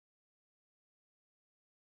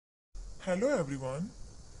Hello everyone,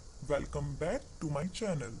 welcome back to my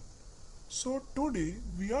channel. So today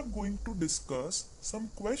we are going to discuss some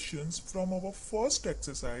questions from our first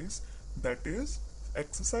exercise, that is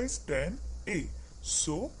exercise 10A.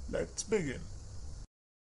 So let's begin.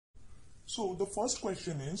 So the first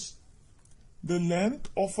question is, the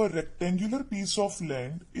length of a rectangular piece of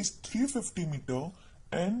land is 350 meter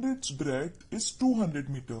and its breadth is 200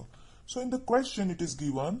 meter. So in the question it is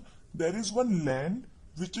given, there is one land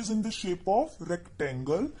which is in the shape of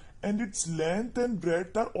rectangle and its length and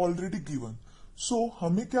breadth are already given. So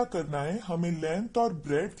हमें क्या करना है, हमें length और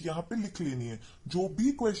breath यहाँ पे लिख लेनी है. जो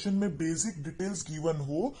भी क्वेश्चन में बेसिक डिटेल्स गिवन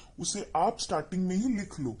हो उसे आप स्टार्टिंग में ही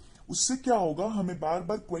लिख लो. उससे क्या होगा, हमें बार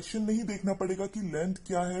बार क्वेश्चन नहीं देखना पड़ेगा कि लेंथ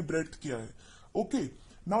क्या है, ब्रेथ क्या है. Okay,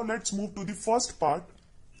 now let's move to the first part.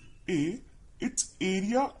 A, its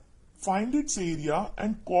area, find its area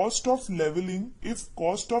and cost of leveling if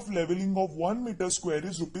cost of leveling of 1 meter square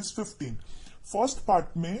is ₹15. First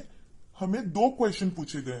part में हमें दो क्वेश्चन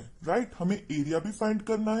पूछे गए, right. हमें area भी find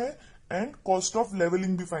करना है and cost of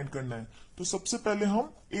levelling भी फाइंड करना है. तो सबसे पहले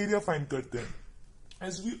हम एरिया फाइंड करते हैं.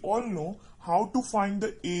 As we all know how to find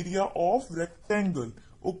the area of rectangle.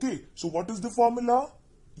 Okay, so what is the formula?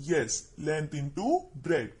 Yes, length into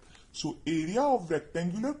breadth. So area of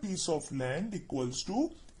rectangular piece of land equals to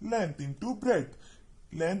length into breadth.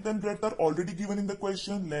 Length and breadth are already given in the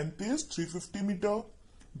question. Length is 350 meter,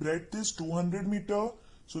 breadth is 200 meter.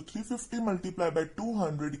 So 350 multiplied by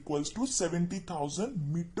 200 equals to 70,000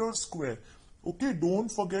 meter square. Okay, don't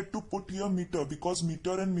forget to put here meter because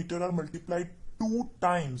meter and meter are multiplied two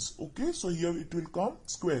times. Okay, so here it will come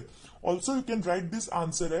square. Also you can write this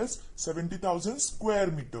answer as 70,000 square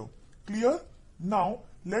meter. Clear? Now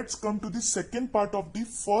let's come to the second part of the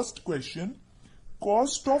first question,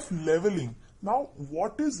 cost of leveling. Now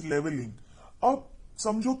what is leveling? अब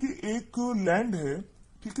समझो कि एक land है,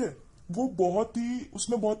 ठीक है, वो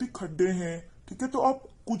उसमें बहुत ही खड्डे हैं, ठीक है, तो आप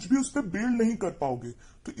कुछ भी उस पर बिल्ड नहीं कर पाओगे,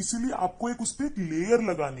 तो इसीलिए आपको उस पर एक लेयर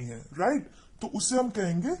लगानी है, राइट. तो उसे हम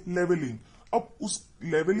कहेंगे लेवलिंग. अब उस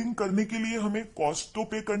लेवलिंग करने के लिए हमें कॉस्ट तो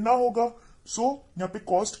पे करना होगा. सो यहाँ पे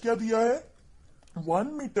कॉस्ट क्या दिया है,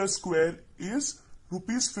 1 metre square is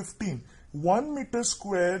 ₹15. 1 metre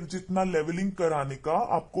square जितना लेवलिंग कराने का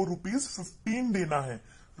आपको ₹15 देना है,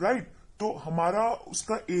 राइट. तो हमारा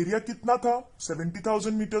उसका एरिया कितना था,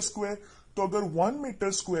 70,000 मीटर स्क्वायर. तो अगर 1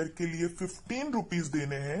 मीटर स्क्वायर के लिए ₹15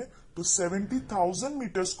 देने हैं तो 70,000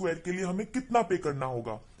 मीटर स्क्वायर के लिए हमें कितना पे करना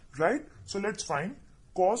होगा, right. So let's find.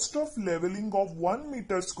 Cost of leveling of 1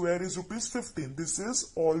 meter square is ₹15. This is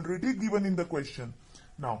already given in the question.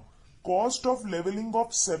 Now, cost of leveling of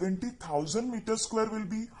 70,000 meter square will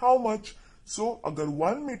be how much? So, अगर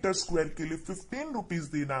 1 meter square के लिए ₹15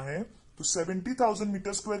 देना है, तो 70,000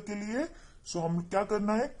 meter square के लिए हम क्या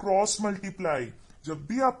करना है, क्रॉस मल्टीप्लाई. जब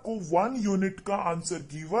भी आपको 1 यूनिट का आंसर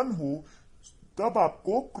गिवन हो, तब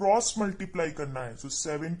आपको क्रॉस मल्टीप्लाई करना है. So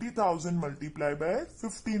 70,000 multiply by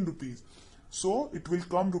 ₹15. So it will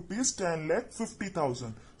come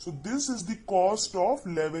 ₹10,50,000. So this is the cost of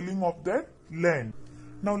leveling of that land.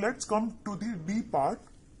 Now let's come to the B part.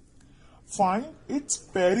 Find its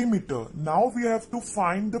perimeter. Now we have to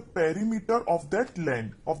find the perimeter of that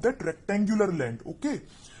land, of that rectangular land. Okay.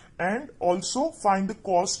 And also find the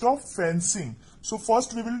cost of fencing. So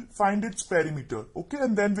first we will find its perimeter. Okay.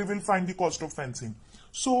 And then we will find the cost of fencing.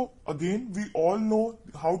 So again, we all know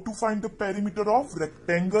how to find the perimeter of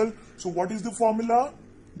rectangle. So what is the formula?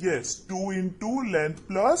 Yes, 2 into length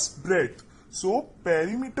plus breadth. So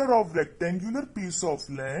perimeter of rectangular piece of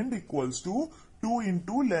land equals to 2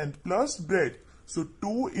 into length plus breadth. So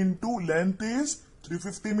 2 into length is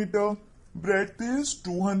 350 meter, breadth is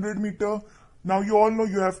 200 meter. Now you all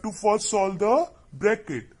know you have to first solve the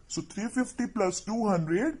bracket. So 350 plus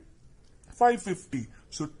 200, 550.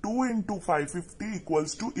 So 2 into 550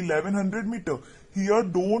 equals to 1100 meter. Here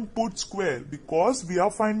don't put square because we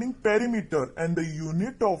are finding perimeter and the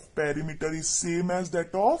unit of perimeter is same as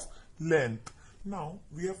that of length. Now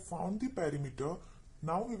we have found the perimeter.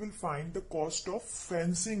 Now we will find the cost of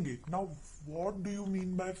fencing it. Now what do you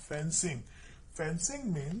mean by fencing?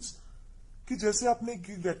 Fencing means कि जैसे आपने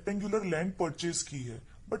rectangular land purchase की है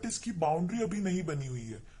but इसकी boundary अभी नहीं बनी हुई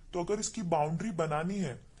है, तो अगर इसकी बाउंड्री बनानी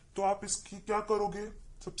है तो आप इसकी क्या करोगे,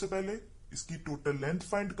 सबसे पहले इसकी टोटल लेंथ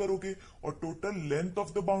फाइंड करोगे. और total length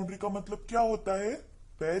of the boundary का मतलब क्या होता है,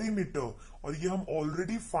 पेरीमीटर. और ये हम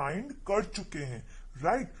ऑलरेडी फाइंड कर चुके हैं,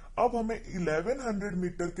 राइट. अब हमें 1100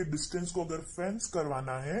 मीटर के डिस्टेंस को अगर फेंस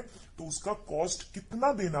करवाना है तो उसका कॉस्ट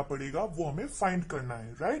कितना देना पड़ेगा वो हमें फाइंड करना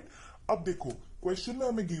है, राइट. अब देखो क्वेश्चन में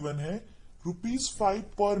हमें गिवन है ₹5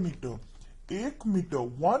 पर मीटर. 1 मीटर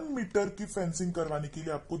 1 मीटर की फेंसिंग करवाने के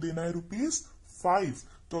लिए आपको देना है ₹5.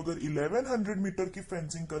 तो अगर 1100 मीटर की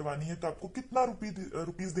फेंसिंग करवानी है तो आपको कितना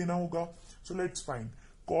रुपीज देना होगा? So let's find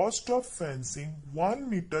cost of fencing 1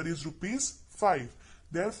 metre is ₹5.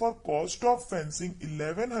 Therefore cost of fencing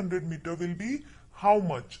 1100 metre will be how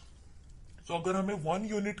much? तो अगर हमें 1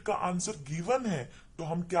 यूनिट का आंसर गिवन है तो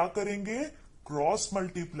हम क्या करेंगे? Cross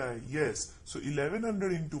multiply. Yes, so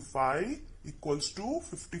 1100 into 5 equals to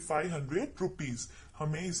 5500 rupees.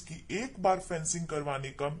 हमें इसकी एक बार फेंसिंग करवाने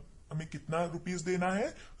का हमें कितना रुपीज देना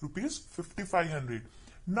है? ₹5500.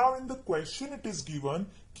 Now in the question it is given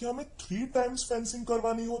कि हमें 3 टाइम्स फेंसिंग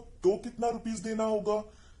करवानी हो तो कितना रुपीज देना होगा?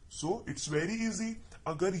 So it's very easy.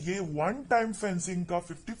 अगर ये 1 टाइम फेंसिंग का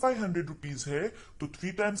 5500 रुपीज है तो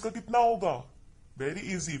 3 टाइम्स का कितना होगा? वेरी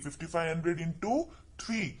इजी, 5500 इंटू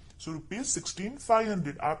 3, सो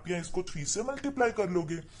 ₹16,500. आप यहाँ इसको 3 से मल्टीप्लाई कर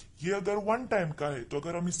लोगे. ये अगर 1 टाइम का है तो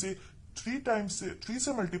अगर हम इसे 3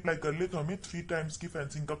 से मल्टीप्लाई कर ले तो हमें 3 टाइम्स की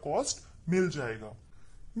फेंसिंग का कॉस्ट मिल जाएगा.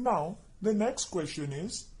 Now the next question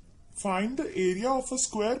is find the area of a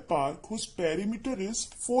square park whose perimeter is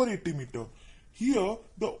 480 meter. Here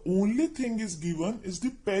the only thing is given is the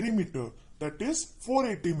perimeter, that is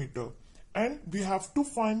 480 meter, and we have to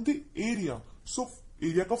find the area. So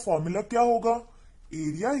area का formula क्या होगा?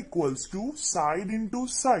 Area equals to side into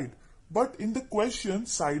side, but in the question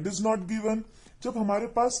side is not given. जब हमारे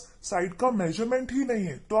पास side का measurement ही नहीं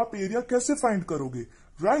है तो आप एरिया कैसे फाइंड करोगे?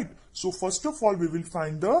 Right, so first of all we will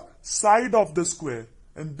find the side of the square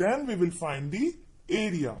and then we will find the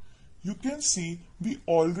area. You can see we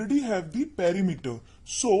already have the perimeter.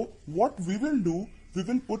 So what we will do, we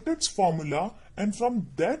will put its formula and from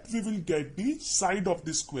that we will get the side of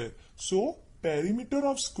the square. So perimeter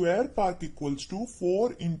of square park equals to 4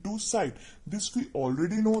 into side. This we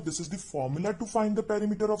already know. This is the formula to find the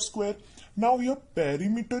perimeter of square. Now here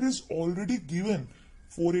perimeter is already given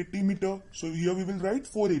 480 meter. So here we will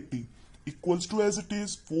write 480 equals to as it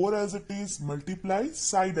is 4 as it is multiply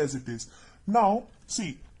side as it is. Now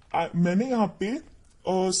see मैंने यहाँ पे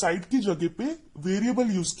side की जगह पे variable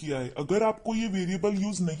use किया है. अगर आपको ये वेरिएबल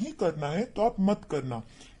यूज नहीं करना है तो आप मत करना,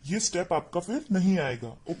 ये स्टेप आपका फिर नहीं आएगा.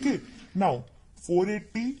 Okay, now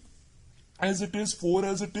 480 as it is 4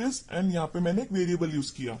 as it is and यहाँ पे मैंने एक वेरिएबल यूज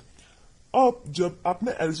किया. अब जब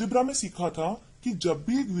आपने एल्जेब्रा में सीखा था कि जब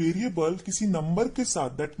भी एक वेरिएबल किसी नंबर के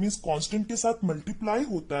साथ दैट मीन्स कांस्टेंट के साथ मल्टीप्लाई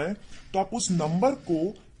होता है तो आप उस नंबर को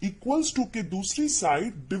इक्वल्स टू के दूसरी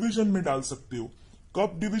साइड डिवीजन में डाल सकते हो.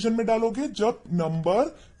 कब डिवीजन में डालोगे? जब नंबर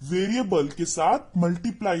वेरिएबल के साथ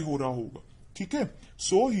मल्टीप्लाई हो रहा होगा. ठीक है,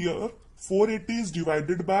 so here 480 is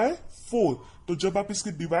divided by 4. तो जब आप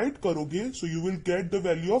इसके डिवाइड करोगे so you will get the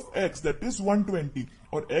value of x that is 120.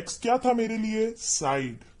 और x क्या था मेरे लिए?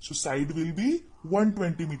 Side. So side will be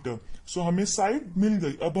 120 metre. सो हमें साइड मिल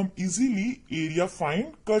गई. अब हम इजीली एरिया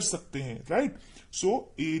फाइंड कर सकते हैं. Right,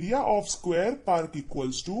 so area of square park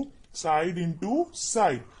equals to side into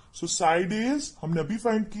side. So side is हमने अभी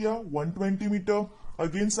फाइंड किया 120 metre.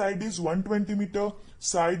 Again side is 120 metre.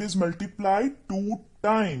 Side is multiplied 2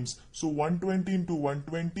 times. So 120 into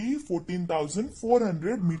 120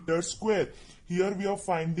 14,400 metre square. Here we are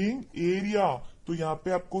finding area. तो यहाँ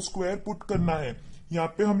पे आपको square put करना है. यहाँ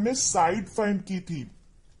पे हमने साइड फाइंड की थी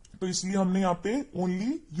तो इसलिए हमने यहाँ पे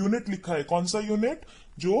ओनली यूनिट लिखा है. कौन सा यूनिट?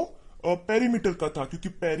 जो पेरीमीटर का था, क्योंकि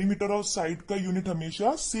पेरीमीटर और साइड का यूनिट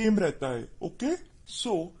हमेशा सेम रहता है. Okay,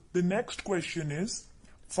 so the next question is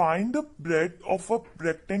find the breadth of a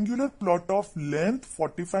rectangular plot of length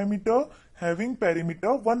 45 meter having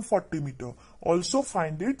perimeter 140 meter. Also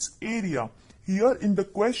find its area. Here in the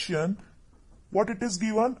question what it is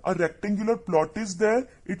given, a rectangular plot is there,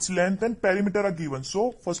 its length and perimeter are given.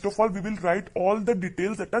 So first of all we will write all the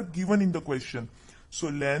details that are given in the question. So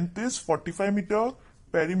length is 45 meter,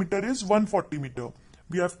 perimeter is 140 meter.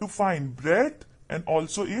 We have to find breadth and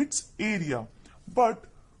also its area. But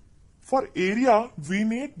for area we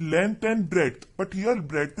need length and breadth, but here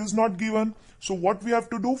breadth is not given. So what we have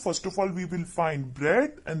to do, first of all we will find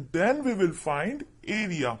breadth and then we will find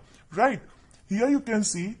area. Right, here you can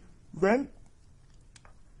see when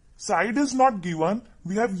side is not given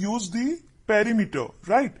we have used the perimeter.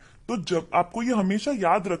 Right, तो जब आपको ये हमेशा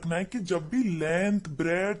याद रखना है कि जब भी लेंथ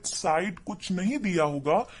ब्रेड्थ साइड कुछ नहीं दिया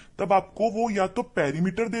होगा तब आपको वो या तो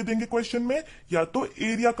पेरीमीटर दे देंगे क्वेश्चन में या तो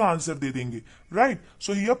एरिया का आंसर दे देंगे. Right,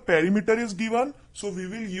 so here perimeter is given so we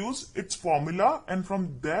will use it's formula and from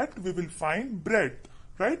that we will find breadth.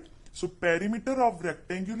 Right, so perimeter of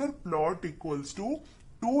rectangular plot equals to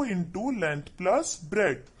 2 into length plus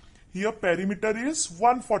breadth. Here perimeter is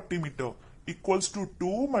 140 meter equals to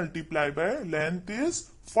 2 multiplied by length is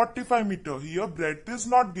 45 meter. Here breadth is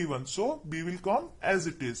not given, so B will come as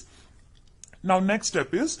it is. Now next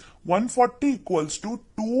step is 140 equals to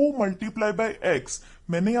 2 multiply by x।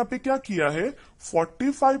 मैंने यहाँ पे क्या किया है,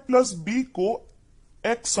 45 plus b को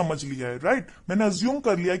x समझ लिया है, राइट। मैंने अज्यूम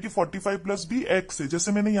कर लिया है कि 45 प्लस b x है।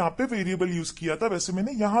 जैसे मैंने यहाँ पे वेरिएबल यूज किया था वैसे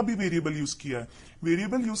मैंने यहाँ भी वेरिएबल यूज किया है।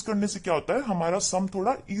 वेरिएबल यूज करने से क्या होता है, हमारा सम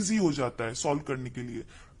थोड़ा इजी हो जाता है सॉल्व करने के लिए,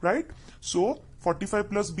 right. So 45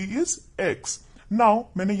 plus b is x। Now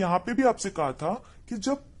मैंने यहाँ पे भी आपसे कहा था कि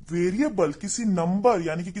जब वेरिएबल किसी नंबर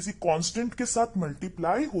यानी कि किसी कांस्टेंट के साथ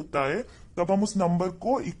मल्टीप्लाई होता है तब हम उस नंबर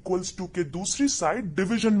को इक्वल्स टू के दूसरी साइड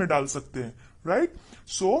डिवीजन में डाल सकते हैं, right.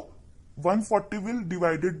 So 140 will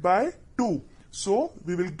divided by 2, so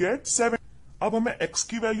we will get 7। अब हमें x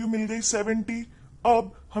की वैल्यू मिल गई 70।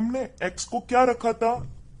 अब हमने x को क्या रखा था,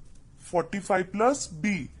 45 प्लस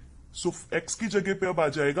b, सो x की जगह पे अब आ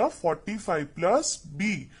जाएगा 45 प्लस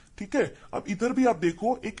b, ठीक है। अब इधर भी आप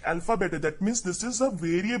देखो एक अल्फाबेट है, that means this is a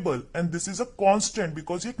variable and this is a constant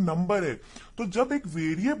because एक नंबर है। तो जब एक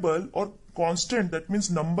वेरिएबल और कांस्टेंट दैट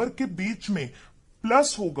मीन्स नंबर के बीच में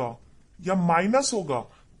प्लस होगा या माइनस होगा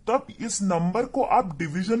तब इस नंबर को आप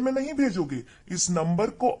डिवीजन में नहीं भेजोगे, इस नंबर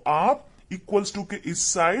को आप इक्वल्स टू के इस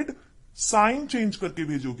साइड साइन चेंज करके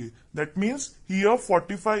भेजोगे। That means here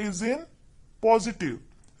 45 is in positive,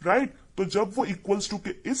 right. तो जब वो इक्वल्स टू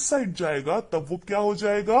के इस साइड जाएगा तब वो क्या हो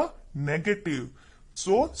जाएगा, negative.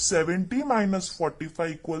 So 70 minus 45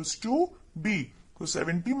 equals to b। So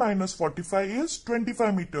 70 minus 45 is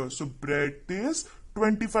 25 meters. So breadth is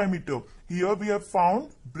 25 meter. Here we have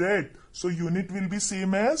found breadth. So unit will be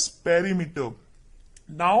same as perimeter.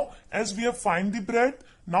 Now as we have find the breadth,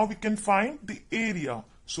 now we can find the area.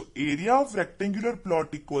 So area of rectangular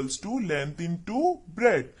plot equals to length into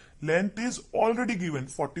breadth. Length is already given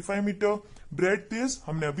 45 meter. Breadth is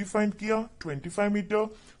हमने अभी find किया 25 meter.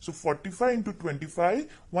 So 45 into 25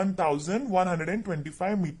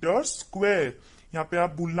 1125 meters square. यहाँ पे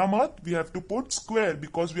आप भूलना मत, we have to put square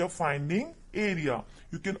because we are finding area.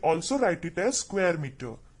 You can also write it as square meter.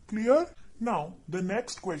 Clear? Now the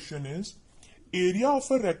next question is, area of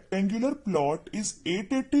a rectangular plot is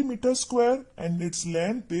 880 meter square and its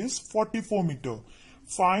length is 44 meter.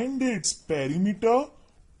 Find its perimeter.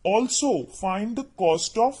 Also find the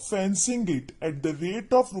cost of fencing it at the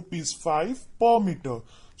rate of ₹5 per meter.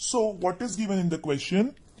 So what is given in the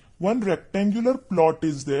question? One rectangular plot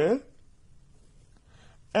is there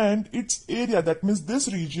and its area, that means this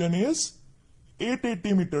region is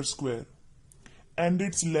 880 meter square and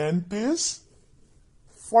its length is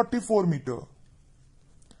 44 meter.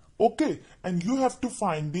 Okay, and you have to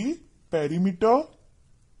find the perimeter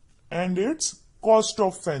and its cost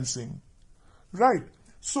of fencing, right?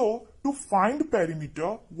 So to find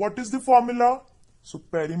perimeter, what is the formula? So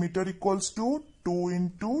perimeter equals to 2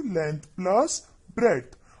 into length plus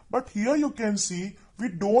breadth. But here you can see we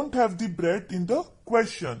don't have the breadth in the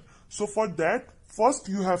question. So for that, first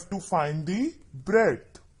you have to find the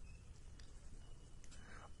breadth.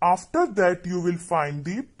 After that you will find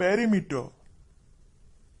the perimeter.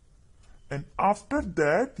 And after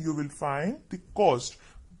that you will find the cost.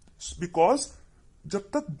 Because जब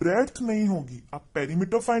तक breadth नहीं होगी आप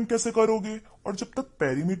perimeter find कैसे करोगे, और जब तक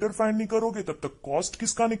पेरीमीटर फाइंड नहीं करोगे तब तक कॉस्ट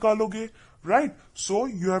किसका निकालोगे, right. So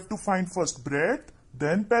you have to find first breadth,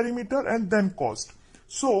 then perimeter and then cost.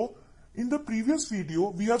 So in the previous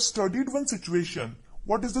video we have studied one situation.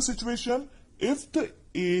 What is the situation? If the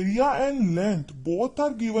area and length both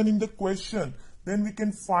are given in the question, then we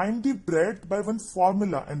can find the breadth by one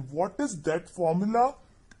formula. And what is that formula?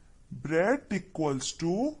 Breadth equals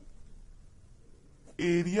to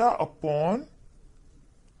area upon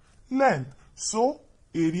length. So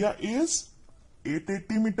area is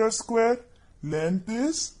 880 meters square, length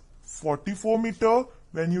is 44 meter.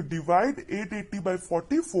 When you divide 880 by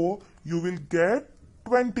 44, you will get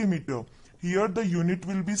 20 meter. Here the unit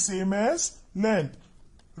will be same as length,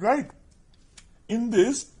 right? In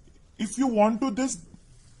this, if you want to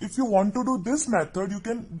do this method, you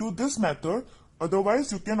can do this method.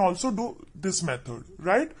 Otherwise, you can also do this method,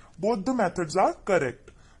 right? Both the methods are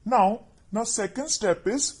correct. Now second step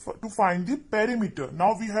is to find the perimeter.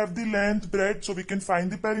 Now we have the length, breadth, so we can find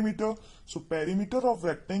the perimeter. So perimeter of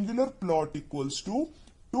rectangular plot equals to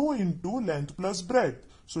 2 into length plus breadth.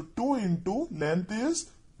 So 2 into length is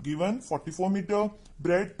given 44 meter,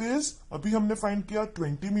 breadth is अभी हमने find किया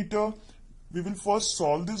 20 meter. We will first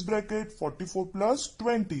solve this bracket. 44 plus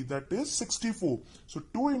 20, that is 64. So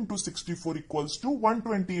 2 into 64 equals to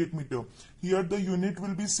 128 meter. Here the unit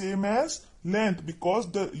will be same as length because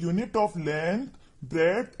the unit of length,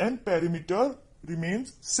 breadth and perimeter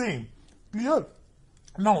remains same. Clear?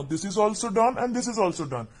 Now this is also done and this is also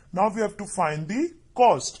done. Now we have to find the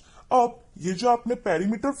cost. अब ये जो आपने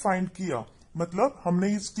perimeter find किया मतलब हमने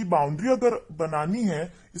इसकी boundary अगर बनानी है,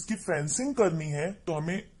 इसकी फेंसिंग करनी है, तो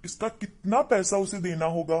हमें इसका कितना पैसा उसे देना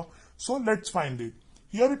होगा. So let's find it.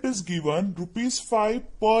 Here it is given ₹5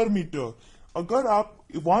 पर मीटर. अगर आप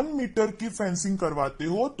 1 मीटर की फेंसिंग करवाते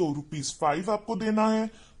हो तो ₹5 आपको देना है.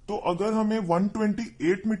 तो अगर हमें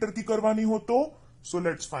 128 मीटर की करवानी हो तो so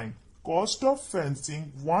let's find. Cost of fencing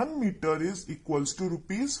 1 meter is equals to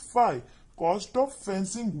 ₹5. Cost of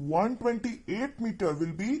fencing 128 meter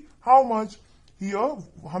will be how much? Here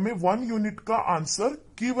हमें 1 unit का आंसर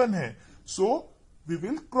given है. So we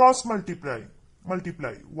will cross multiply.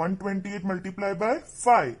 128 multiply by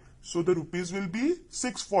 5. So the rupees will be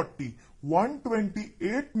 640.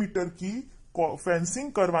 128 metre की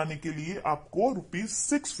fencing करवाने के लिए आपको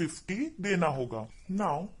 ₹650 देना होगा.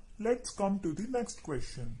 Now let's come to the next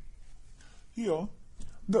question. Here,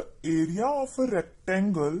 the area of a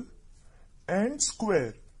rectangle and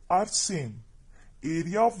square are same.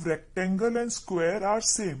 Area of rectangle and square are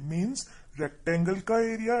same means rectangle का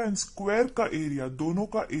area and square का area दोनों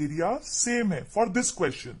का area same है for this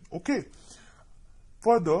question. Okay.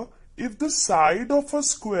 Further, if the side of a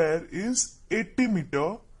square is 80 meter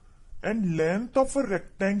and length of a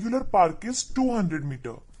rectangular park is 200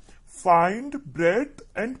 meter, find breadth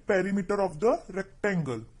and perimeter of the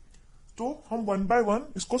rectangle. तो हम 1 by 1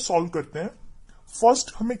 इसको solve करते हैं.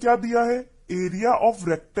 First हमें क्या दिया है, area of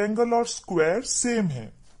rectangle और स्क्वायर सेम है,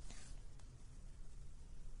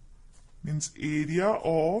 means area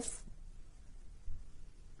of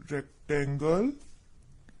rectangle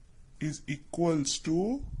is equals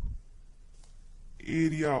to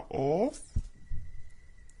area of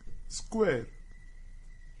square.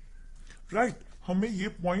 Right, हमें ये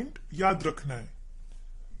पॉइंट याद रखना है.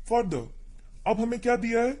 फर्दर अब हमें क्या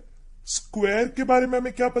दिया है, स्क्वायर के बारे में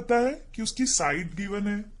हमें क्या पता है कि उसकी साइड गिवन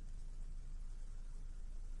है.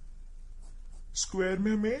 स्क्वायर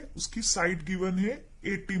में हमें उसकी साइड गिवन है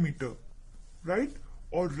 80 मीटर. राइट,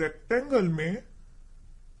 और रेक्टेंगल में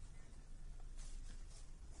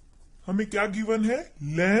हमें क्या गिवन है,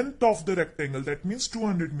 length of the rectangle, that means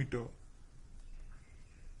 200 metre.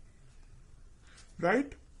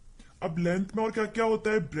 Right, अब लेंथ में और क्या क्या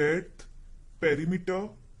होता है, ब्रेड्थ, पेरीमीटर,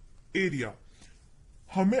 एरिया.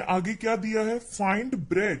 हमें आगे क्या दिया है, फाइंड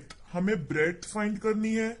ब्रेड्थ, हमें ब्रेड्थ फाइंड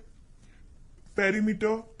करनी है.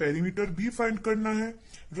 पेरीमीटर भी फाइंड करना है.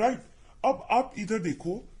 राइट, अब आप इधर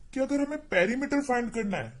देखो कि अगर हमें पेरीमीटर फाइंड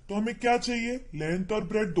करना है तो हमें क्या चाहिए, लेंथ और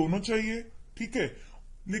ब्रेड्थ दोनों चाहिए. ठीक है,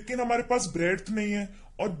 लेकिन हमारे पास ब्रेड्थ नहीं है.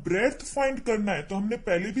 और ब्रेड्थ फाइंड करना है तो हमने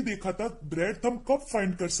पहले भी देखा था, ब्रेड्थ हम कब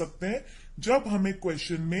फाइंड कर सकते हैं, जब हमें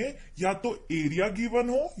क्वेश्चन में या तो एरिया गिवन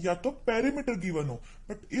हो या तो पेरीमीटर गिवन हो.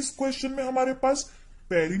 बट इस क्वेश्चन में हमारे पास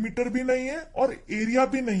पेरीमीटर भी नहीं है और एरिया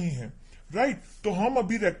भी नहीं है. राइट, तो हम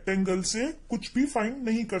अभी रेक्टेंगल से कुछ भी फाइंड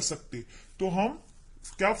नहीं कर सकते. तो हम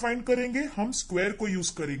क्या फाइंड करेंगे, हम स्क्वायर को यूज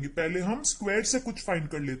करेंगे. पहले हम स्क्वायर से कुछ फाइंड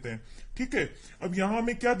कर लेते हैं. ठीक है, अब यहां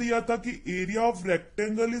हमें क्या दिया था कि area of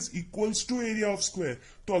rectangle is equals to area of square.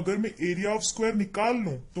 तो अगर मैं एरिया ऑफ स्क्वायर निकाल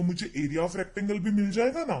लूं तो मुझे एरिया ऑफ रेक्टेंगल भी मिल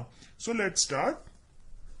जाएगा ना. So let's start.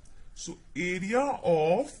 So area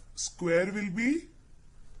of square will be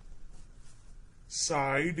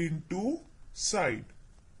side into side.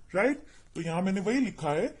 Right, तो यहां मैंने वही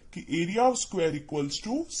लिखा है कि area of square equals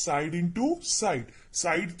to side into side.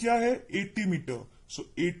 Side क्या है, 80 मीटर. सो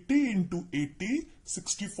 80 into 80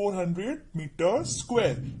 6400 metre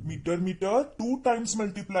square. Metre 2 times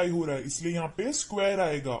multiply हो रहा है, इसलिए यहाँ पे स्क्वायर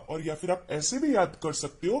आएगा. और या फिर आप ऐसे भी याद कर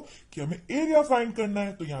सकते हो कि हमें एरिया फाइंड करना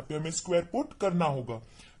है तो यहाँ पे हमें स्क्वायर पुट करना होगा.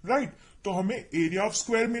 राइट, तो हमें एरिया ऑफ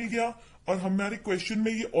स्क्वायर मिल गया. और हमारे क्वेश्चन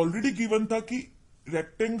में ये ऑलरेडी गिवन था कि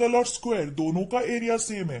रेक्टेंगल और स्क्वायर दोनों का एरिया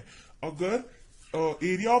सेम है. अगर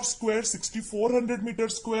area of square 6400 metre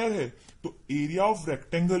square है तो एरिया ऑफ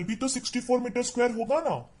रेक्टेंगल भी तो 64 मीटर स्क्वायर होगा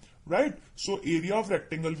ना. Right, so area of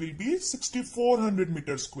rectangle will be 6400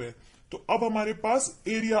 metre square. तो अब हमारे पास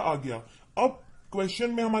एरिया आ गया. अब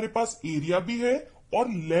क्वेश्चन में हमारे पास एरिया भी है और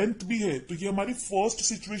लेंथ भी है. तो ये हमारी फर्स्ट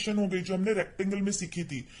सिचुएशन हो गई जो हमने रेक्टेंगल में सीखी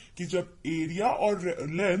थी कि जब एरिया और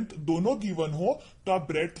लेंथ दोनों गिवन हो तो आप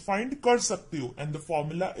ब्रेड्थ फाइंड कर सकते हो. And the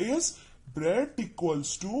formula is breadth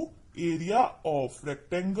equals to area of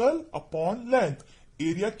rectangle upon length.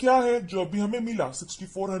 Area क्या है जो अभी हमें मिला,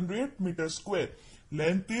 6400 metre square.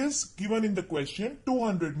 Length is given in the question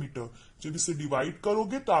 200 metre. जब इसे डिवाइड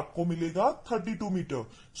करोगे तो आपको मिलेगा 32 metre.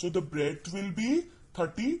 So the breadth will be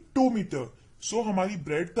 32 metre. सो हमारी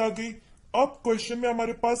ब्रेड्थ आ गई. अब क्वेश्चन में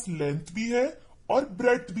हमारे पास लेंथ भी है और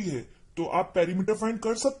ब्रेड्थ भी है, तो आप पेरीमीटर फाइंड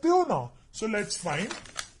कर सकते हो ना. So let's find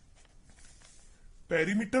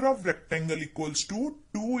perimeter of rectangle equals to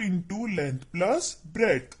 2 into length plus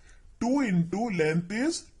breadth. 2 into length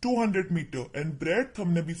is 200 meter and breadth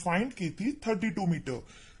हमने भी find की थी 32 meter.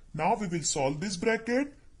 Now we will solve this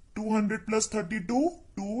bracket. 200 plus 32,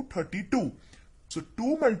 232. So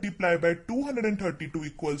 2 multiplied by 232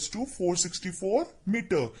 equals to 464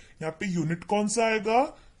 meter. यहाँ पे unit कौन सा आएगा?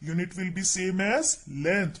 Unit will be same as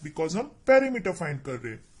length because हम perimeter find कर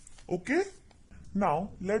रहे हैं. Okay? Now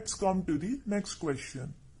let's come to the next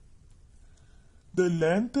question. The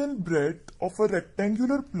length and breadth of a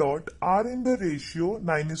rectangular plot are in the ratio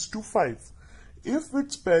 9:5. If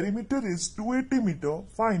its perimeter is 280 meter,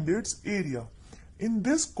 find its area. In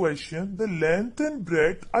this question, the length and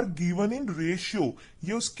breadth are given in ratio.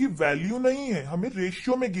 ये उसकी value नहीं है, हमें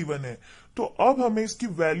ratio में given है. तो अब हमें इसकी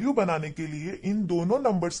वैल्यू बनाने के लिए इन दोनों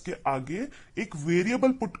नंबर्स के आगे एक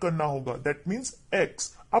वेरिएबल पुट करना होगा. That means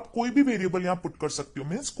x. आप कोई भी वेरिएबल यहाँ पुट कर सकते हो,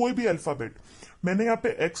 मीन्स कोई भी अल्फाबेट. मैंने यहाँ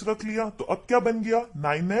पे x रख लिया, तो अब क्या बन गया?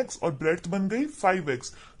 9x और ब्रेड्थ बन गई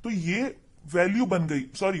 5x. तो ये वैल्यू बन गई,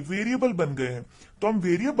 सॉरी वेरिएबल बन गए हैं. तो हम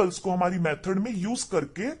वेरिएबल्स को हमारी मेथड में यूज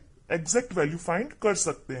करके एग्जैक्ट वैल्यू फाइंड कर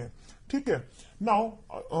सकते हैं. ठीक है.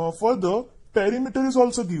 Now further perimeter is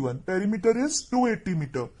also given. Perimeter is 280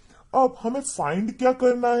 metre. अब हमें फाइंड क्या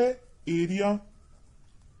करना है? Area.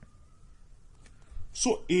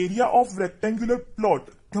 So area of rectangular plot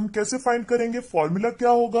हम कैसे फाइंड करेंगे? फॉर्मूला क्या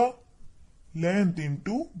होगा? Length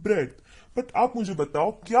into breadth. बट आप मुझे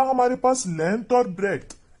बताओ, क्या हमारे पास लेंथ और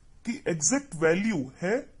ब्रेड्थ की एग्जैक्ट वैल्यू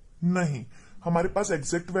है? नहीं, हमारे पास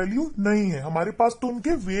एग्जैक्ट वैल्यू नहीं है. हमारे पास तो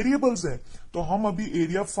उनके वेरिएबल्स हैं, तो हम अभी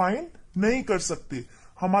एरिया फाइंड नहीं कर सकते.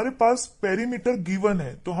 हमारे पास पेरीमीटर गिवन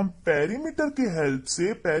है, तो हम पेरीमीटर की हेल्प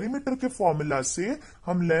से, पेरीमीटर के फॉर्मूला से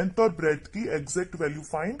हम लेंथ और ब्रेड्थ की एग्जैक्ट वैल्यू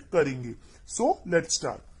फाइंड करेंगे. So let's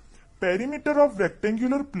start. Perimeter of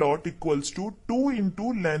rectangular plot equals to 2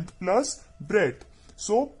 into length plus breadth.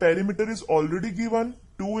 So perimeter is already given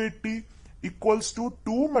 280 equals to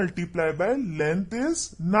 2 multiplied by length is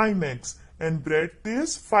 9x and breadth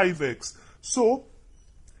is 5x. So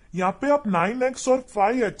यहाँ पे आप 9x और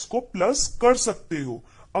 5x को plus कर सकते हो.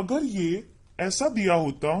 अगर ये ऐसा दिया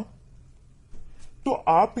होता तो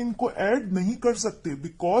आप इनको ऐड नहीं कर सकते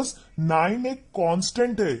बिकॉज 9 एक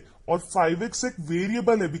कांस्टेंट है और 5x एक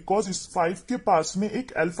वेरिएबल है बिकॉज इस 5 के पास में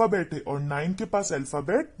एक अल्फाबेट है और 9 के पास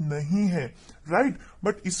अल्फाबेट नहीं है. राइट.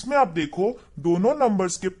 बट इसमें आप देखो दोनों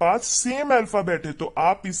नंबर्स के पास सेम अल्फाबेट है, तो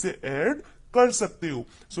आप इसे ऐड कर सकते हो.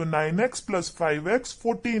 सो 9x प्लस 5x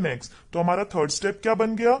 14x. तो हमारा थर्ड स्टेप क्या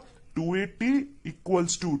बन गया? 280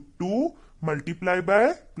 equals to 2 multiply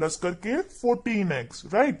by plus करके 14x.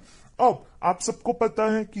 राइट. अब आप सबको पता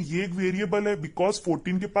है कि ये एक वेरिएबल है बिकॉज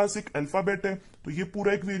 14 के पास एक अल्फाबेट है, तो ये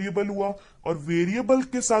पूरा एक वेरिएबल हुआ और वेरिएबल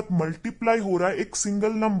के साथ मल्टीप्लाई हो रहा है एक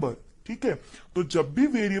सिंगल नंबर. ठीक है. तो जब भी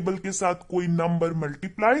वेरिएबल के साथ कोई नंबर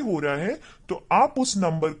मल्टीप्लाई हो रहा है तो आप उस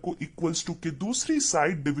नंबर को इक्वल्स टू के दूसरी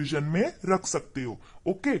साइड डिवीजन में रख सकते हो.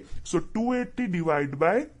 ओके. सो 280 डिवाइड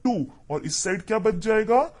बाय 2 और इस साइड क्या बच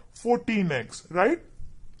जाएगा? 14x. राइट.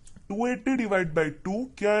 280 डिवाइड बाई 2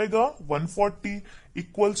 क्या आएगा? 140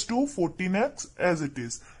 equals to 14x as it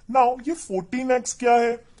is. Now ये 14x क्या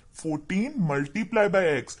है? 14 मल्टीप्लाई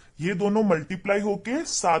बाय x. ये दोनों मल्टीप्लाई होके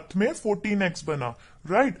साथ में 14x बना.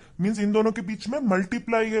 राइट. मींस इन दोनों के बीच में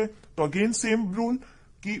मल्टीप्लाई है. तो अगेन सेम रूल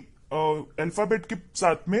कि अल्फाबेट के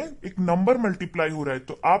साथ में एक नंबर मल्टीप्लाई हो रहा है,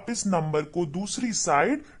 तो आप इस नंबर को दूसरी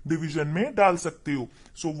साइड डिवीजन में डाल सकते हो.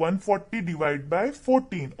 सो 140 डिवाइड बाय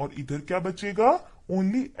 14 और इधर क्या बचेगा?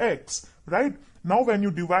 Only x. Right. Now when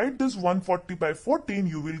you divide this 140 by 14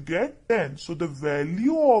 you will get 10. So the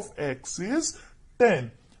value of x is 10.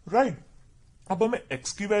 Right. अब हमें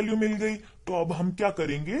x की वैल्यू मिल गई, तो अब हम क्या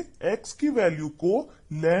करेंगे? x की वैल्यू को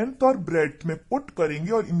लेंथ और ब्रेड्थ में पुट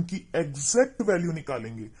करेंगे और इनकी एग्जैक्ट वैल्यू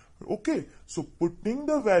निकालेंगे. Okay. So putting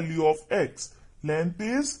the value of x, length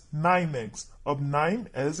is 9x. अब 9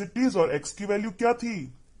 एज इट इज और x की वैल्यू क्या थी?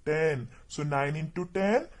 10. सो 9 into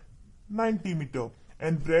 10 90 meter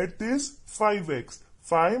and breadth is 5x.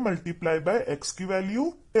 5 multiplied by x की value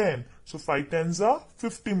 10. So 5 tens are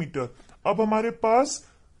 50 meter. अब हमारे पास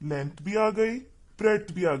length भी आ गई,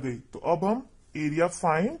 ब्रेड्थ भी आ गई, तो अब हम एरिया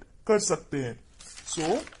फाइंड कर सकते हैं.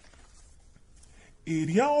 So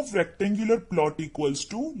area of rectangular plot equals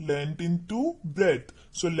to length into breadth.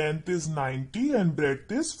 So length is 90 and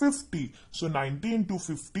breadth is 50. So 90 into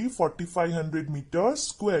 50, 4500 meters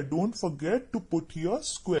square. Don't forget to put here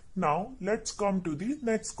square. Now let's come to the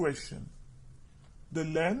next question. The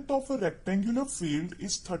length of a rectangular field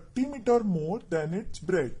is 30 meter more than its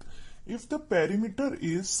breadth. If the perimeter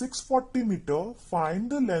is 640 meter, find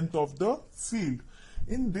the length of the field.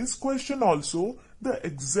 In this question also, the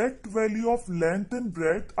exact value of length and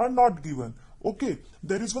breadth are not given. Okay,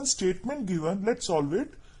 there is one statement given. Let's solve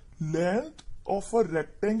it. Length of a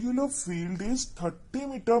rectangular field is 30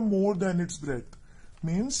 meter more than its breadth.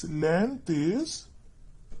 Means length is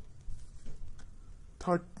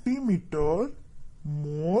 30 meter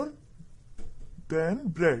more than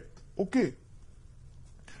breadth. Okay.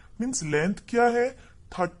 Means length क्या है?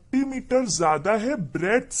 30 metre ज्यादा है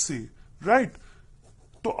breath से, right?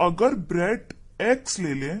 तो अगर breath x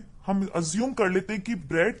ले लें, हम अज्यूम कर लेते हैं कि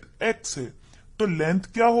ब्रेथ x है, तो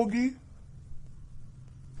लेंथ क्या होगी?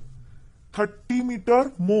 30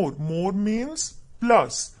 मीटर मोर. मोर मीन्स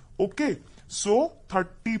प्लस. ओके, सो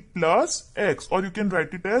 30 प्लस x, और you can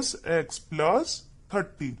write it as x plus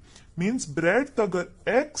 30. Means breath अगर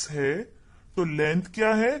x है तो लेंथ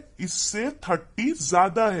क्या है? इससे 30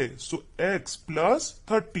 ज्यादा है. सो x प्लस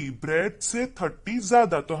 30, ब्रेथ से 30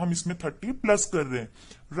 ज्यादा, तो हम इसमें 30 प्लस कर रहे हैं,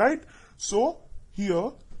 right? So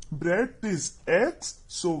here breath is x,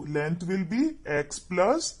 so length will be x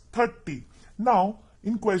plus 30. Now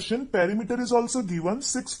in question perimeter is also given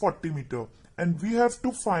 640 meter and we have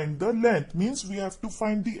to find the length. Means we have to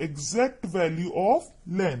find the exact value of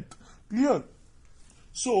length. Clear?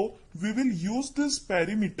 So we will use this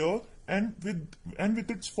perimeter and with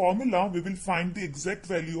its formula we will find the exact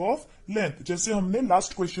value of length, जैसे हमने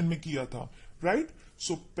last question में किया था, right?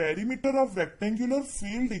 So perimeter of rectangular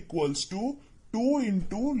field equals to 2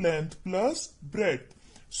 into length plus breadth.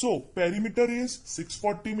 So perimeter is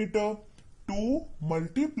 640 meter. 2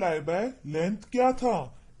 multiply by length क्या था?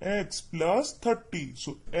 x plus 30.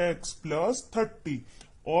 So x plus 30,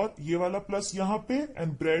 और ये वाला प्लस यहाँ पे,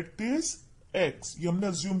 एंड breadth is x. ये हमने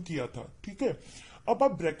अज्यूम किया था, ठीक है? अब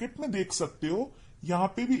आप ब्रैकेट में देख सकते हो, यहां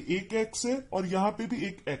पे भी एक x है और यहां पे भी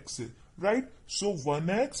एक x है, right? So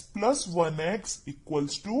 1x plus 1x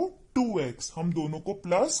equals to 2x. हम दोनों को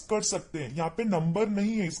प्लस कर सकते हैं. यहाँ पे नंबर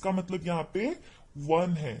नहीं है, इसका मतलब यहाँ पे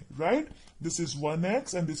 1 है, right? This is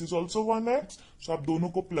 1x and this is also 1x. सो आप दोनों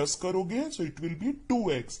को प्लस करोगे, so it will be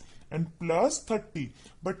 2x and plus 30.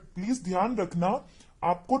 But please ध्यान रखना,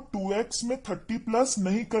 आपको 2x में 30 प्लस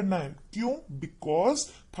नहीं करना है. क्यों? बिकॉज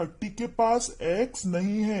 30 के पास x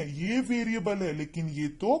नहीं है. ये वेरिएबल है, लेकिन ये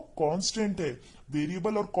तो कांस्टेंट है.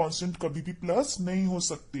 वेरिएबल और कांस्टेंट कभी भी प्लस नहीं हो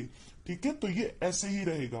सकते, ठीक है? तो ये ऐसे ही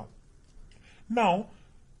रहेगा. नाउ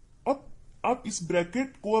अब आप इस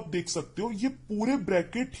ब्रैकेट को आप देख सकते हो, ये पूरे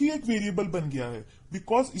ब्रैकेट ही एक वेरिएबल बन गया है,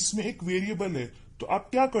 बिकॉज इसमें एक वेरिएबल है. तो आप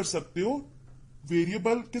क्या कर सकते हो,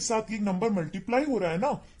 वेरिएबल के साथ ये नंबर मल्टीप्लाई हो रहा है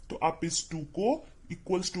ना, तो आप इस 2 को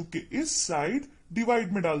इक्वल्स टू के इस साइड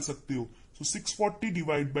डिवाइड में डाल सकते हो. सो 640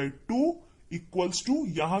 डिवाइड बाई 2 इक्वल्स टू,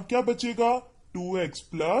 यहां क्या बचेगा? 2x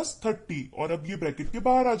प्लस 30, और अब ये ब्रैकेट के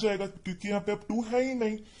बाहर आ जाएगा क्योंकि यहाँ पे अब 2 है ही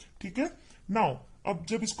नहीं, ठीक है? नाउ अब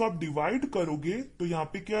जब इसको आप डिवाइड करोगे तो यहाँ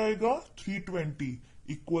पे क्या आएगा? 320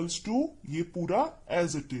 इक्वल्स टू ये पूरा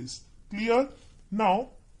as it is. Clear? Now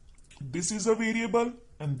this is a variable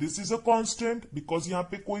and this is a constant, because यहाँ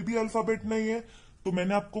पे कोई भी अल्फाबेट नहीं है. तो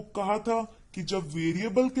मैंने आपको कहा था कि जब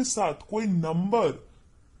वेरिएबल के साथ कोई नंबर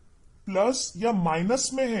प्लस या माइनस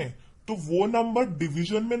में है तो वो नंबर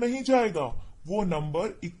डिवीजन में नहीं जाएगा, वो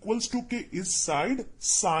नंबर इक्वल्स टू के इस साइड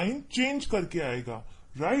साइन चेंज करके आएगा,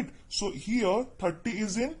 right? So here 30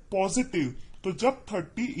 is in positive. तो जब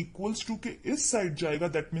 30 इक्वल्स टू के इस साइड जाएगा,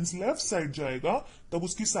 दैट मीन्स लेफ्ट साइड जाएगा, तब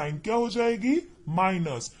उसकी साइन क्या हो जाएगी?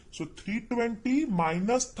 माइनस. सो 320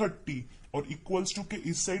 माइनस 30, और इक्वल्स टू के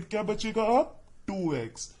इस साइड क्या बचेगा? अब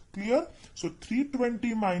 2x. क्लियर? सो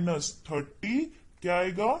 320 माइनस 30 क्या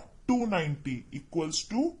आएगा? 290 इक्वल्स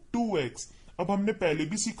टू 2x. अब हमने पहले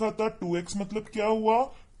भी सीखा था 2x मतलब क्या हुआ?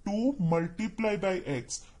 2 multiply by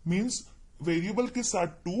x. Means variable के साथ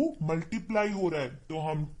 2 मल्टीप्लाई हो रहा है, तो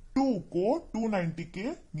हम 2 को 290 के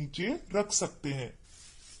नीचे रख सकते हैं.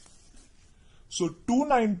 सो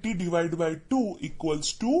 290 divide by 2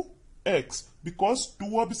 equals to x. Because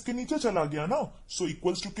 2 अब इसके नीचे चला गया ना, सो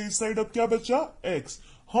इक्वल्स टू के इस साइड अब क्या बचा? x.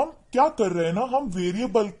 हम क्या कर रहे हैं ना, हम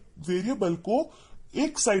वेरिएबल को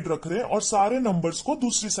एक साइड रख रहे हैं और सारे नंबर्स को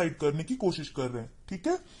दूसरी साइड करने की कोशिश कर रहे हैं, ठीक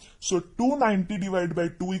है? सो 290 डिवाइड बाई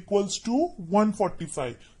 2 इक्वल्स टू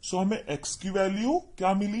 145. सो हमें x की वैल्यू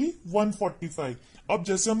क्या मिली? 145. अब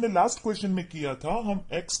जैसे हमने लास्ट क्वेश्चन में किया था, हम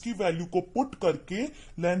x की वैल्यू को पुट करके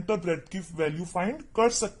लेंथ और ब्रेड्थ की वैल्यू फाइंड कर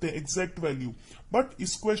सकते हैं, एग्जैक्ट वैल्यू. बट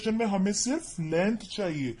इस क्वेश्चन में हमें सिर्फ लेंथ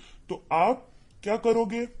चाहिए. तो आप क्या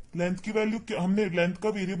करोगे? लेंथ की वैल्यू, हमने लेंथ का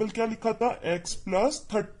वेरिएबल क्या लिखा था? x plus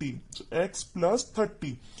 30. x plus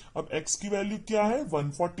 30. अब x की वैल्यू क्या है?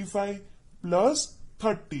 145 plus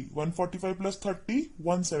 30. 145 plus 30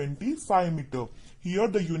 175 metre. Here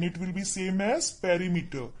the unit will be same as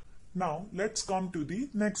perimeter. Now let's come to the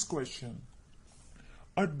next question.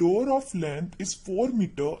 A door of length is 4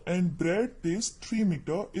 meter and breadth is 3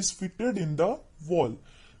 meter is fitted in the wall.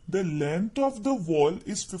 The length of the wall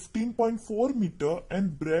is 15.4 meter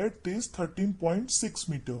and breadth is 13.6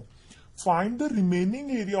 meter. Find the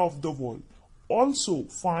remaining area of the wall. Also,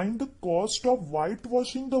 find the cost of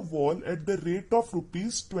whitewashing the wall at the rate of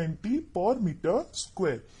rupees 20 per meter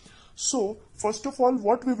square. So, first of all,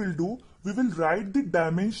 what we will do, we will write the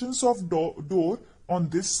dimensions of door on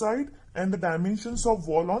this side and the dimensions of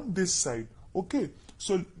wall on this side. Okay,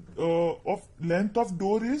 so of length of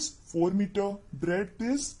door is 4 meter, breadth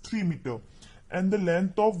is 3 meter, and the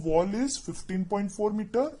length of wall is 15.4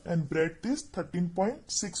 meter and breadth is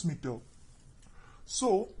 13.6 meter.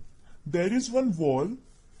 So, there is one wall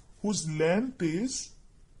whose length is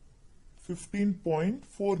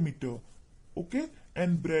 15.4 meter, okay,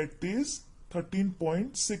 and breadth is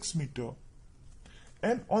 13.6 meter.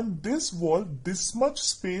 And on this wall, this much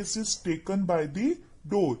space is taken by the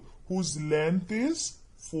door, whose length is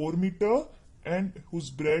 4 meter and whose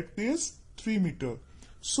breadth is 3 meter.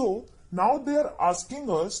 So, now they are asking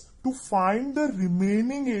us to find the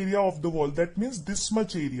remaining area of the wall. That means this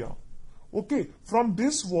much area. Okay, from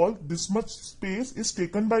this wall, this much space is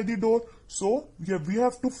taken by the door. So, we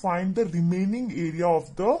have to find the remaining area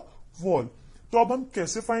of the wall. तो अब हम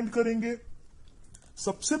कैसे find करेंगे?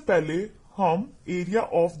 सबसे पहले हम area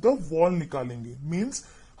of the wall निकालेंगे. Means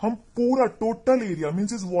हम पूरा टोटल एरिया,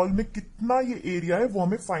 मीन्स इस वॉल में कितना ये एरिया है वो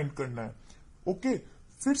हमें फाइंड करना है. ओके,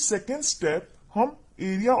 फिर सेकेंड स्टेप हम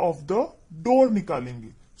एरिया ऑफ द डोर निकालेंगे.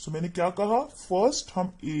 सो मैंने क्या कहा, फर्स्ट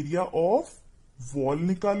हम एरिया ऑफ वॉल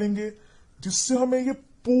निकालेंगे जिससे हमें ये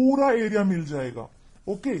पूरा एरिया मिल जाएगा.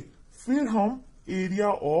 ओके, फिर हम एरिया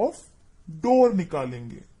ऑफ डोर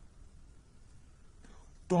निकालेंगे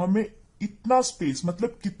तो हमें इतना स्पेस,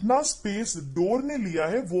 मतलब कितना स्पेस डोर ने लिया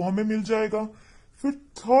है वो हमें मिल जाएगा. फिर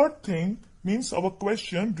third thing means our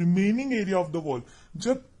question remaining area of the wall.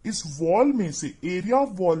 जब इस वॉल में से, एरिया ऑफ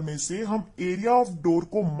वॉल में से हम एरिया ऑफ डोर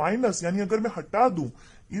को माइनस, यानी अगर मैं हटा दूं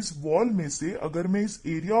इस वॉल में से, अगर मैं इस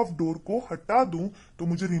एरिया ऑफ डोर को हटा दूं तो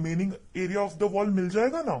मुझे remaining area of the wall मिल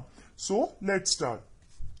जाएगा ना. So let's start.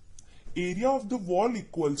 Area of the wall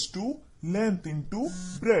equals to length into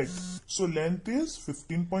breadth. So length is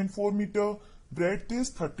 15.4 meter, breadth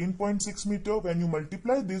is 13.6 meter. When you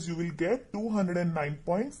multiply this, you will get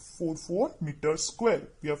 209.44 meter square.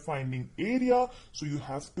 We are finding area, so you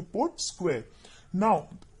have to put square. Now,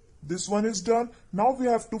 this one is done. Now we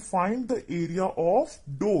have to find the area of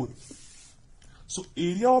door. So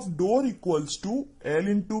area of door equals to L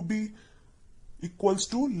into B equals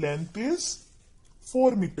to length is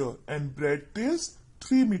 4 meter and breadth is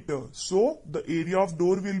 3 meter. So the area of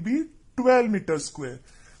door will be 12 meter square.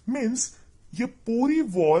 Means ये पूरी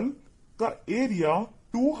wall का area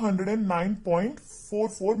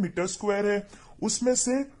 209.44 metre square है. उसमें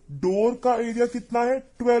से door का area कितना है,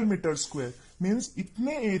 12 metre square. Means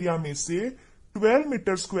इतने एरिया में से 12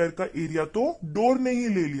 मीटर स्क्वायर का एरिया तो डोर ने ही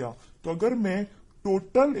ले लिया. तो अगर मैं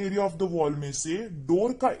total area of the wall में से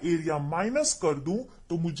डोर का एरिया माइनस कर दूं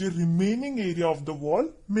तो मुझे remaining area of the wall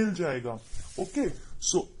मिल जाएगा. Okay,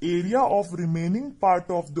 so area of remaining part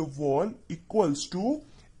of the wall equals to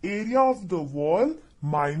area of the wall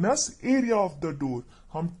minus area of the door.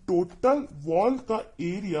 हम total wall का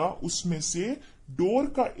एरिया, उसमें से डोर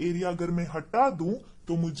का एरिया अगर मैं हटा दूं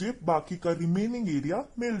तो मुझे बाकी का रिमेनिंग एरिया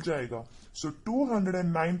मिल जाएगा. सो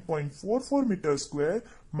 209.44 metre square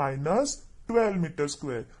minus 12 metre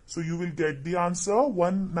square. So you will get the answer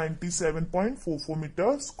 197.44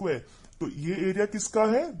 metre square. तो ये एरिया किसका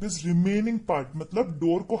है, दिस रिमेनिंग पार्ट, मतलब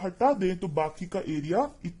डोर को हटा दें तो बाकी का एरिया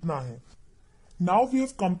इतना है. Now we have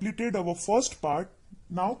completed our first part.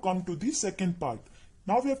 Now come to the second part.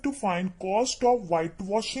 Now we have to find cost of white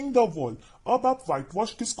washing the wall. अब आप व्हाइट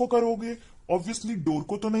वॉश किसको करोगे, ऑब्वियसली डोर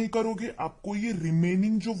को तो नहीं करोगे, आपको ये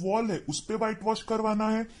रिमेनिंग जो वॉल है उस पे व्हाइट वॉश करवाना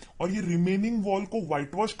है. और ये रिमेनिंग वॉल को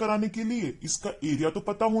व्हाइट वॉश कराने के लिए इसका एरिया तो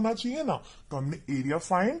पता होना चाहिए ना. तो हमने एरिया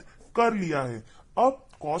फाइंड कर लिया है. अब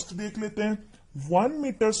कॉस्ट देख लेते हैं. 1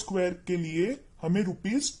 मीटर स्क्वायर के लिए हमें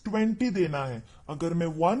 ₹20 देना है. अगर मैं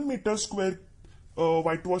 1 मीटर स्क्वायर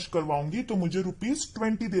व्हाइट वॉश करवाऊंगी तो मुझे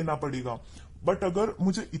 ₹20 देना पड़ेगा. बट अगर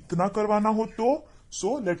मुझे इतना करवाना हो तो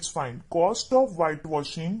so let's find cost of white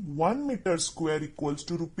washing 1 metre square equals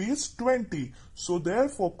to ₹20. So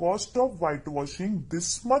therefore cost of white washing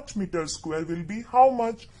this much metre square will be how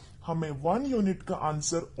much. हमें 1 यूनिट का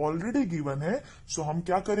आंसर ऑलरेडी गिवन है. सो हम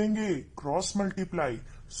क्या करेंगे, क्रॉस मल्टीप्लाई.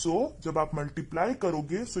 सो जब आप multiply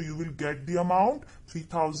करोगे so you will get the amount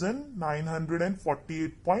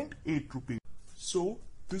 3948.8 rupees. So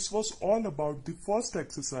this was all about the first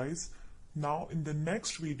exercise. Now in the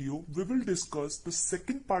next video we will discuss the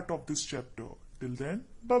second part of this chapter. Till then,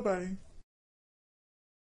 bye bye.